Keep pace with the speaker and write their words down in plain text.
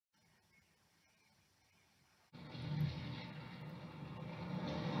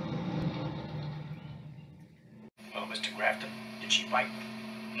Mr. Graphton? Did she bite?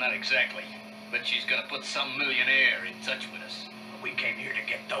 Not exactly, but she's gonna put some millionaire in touch with us. We came here to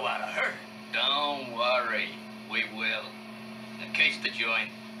get dough out of her. Don't worry, we will. In case to join,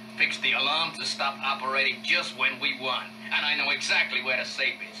 fix the alarm to stop operating just when we want. And I know exactly where the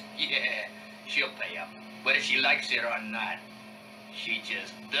safe is. Yeah, she'll pay up, whether she likes it or not. She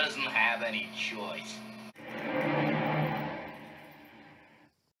just doesn't have any choice.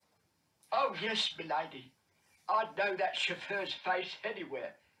 Oh, yes, milady. I'd know that chauffeur's face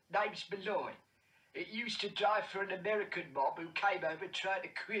anywhere. Name's Malloy. It used to drive for an American mob who came over trying to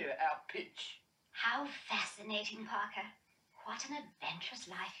queer our pitch. How fascinating, Parker. What an adventurous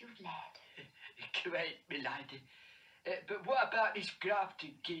life you've led. Great, milady. But what about this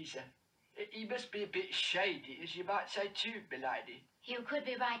Graphton geezer? He must be a bit shady, as you might say too, milady. You could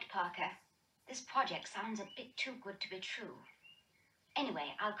be right, Parker. This project sounds a bit too good to be true.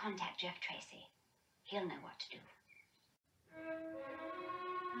 Anyway, I'll contact Jeff Tracy. He'll know what to do.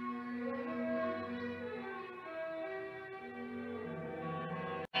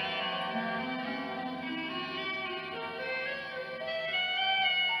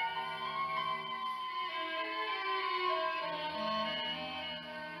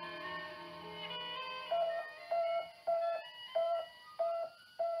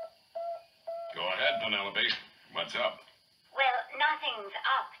 Go ahead, Penelope. What's up? Well, nothing's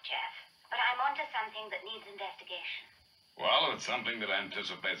up, Jeff, but I'm onto something that needs investigation. Well, it's something that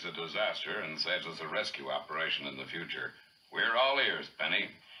anticipates a disaster and saves us a rescue operation in the future. We're all ears,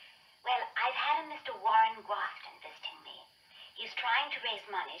 Penny. Well, I've had a Mr. Warren Graphton visiting me. He's trying to raise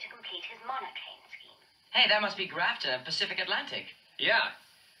money to complete his Monorail scheme. Hey, that must be Graphton of Pacific Atlantic. Yeah.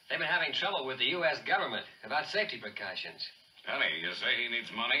 They've been having trouble with the U.S. government about safety precautions. Penny, you say he needs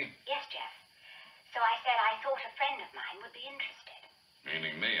money? Yes, Jeff. So I said I thought a friend of mine would be interested.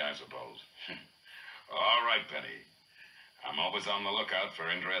 Meaning me, I suppose. All right, Penny. I'm always on the lookout for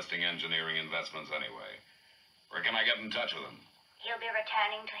interesting engineering investments anyway. Where can I get in touch with him? He'll be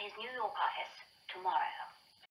returning to his New York office tomorrow.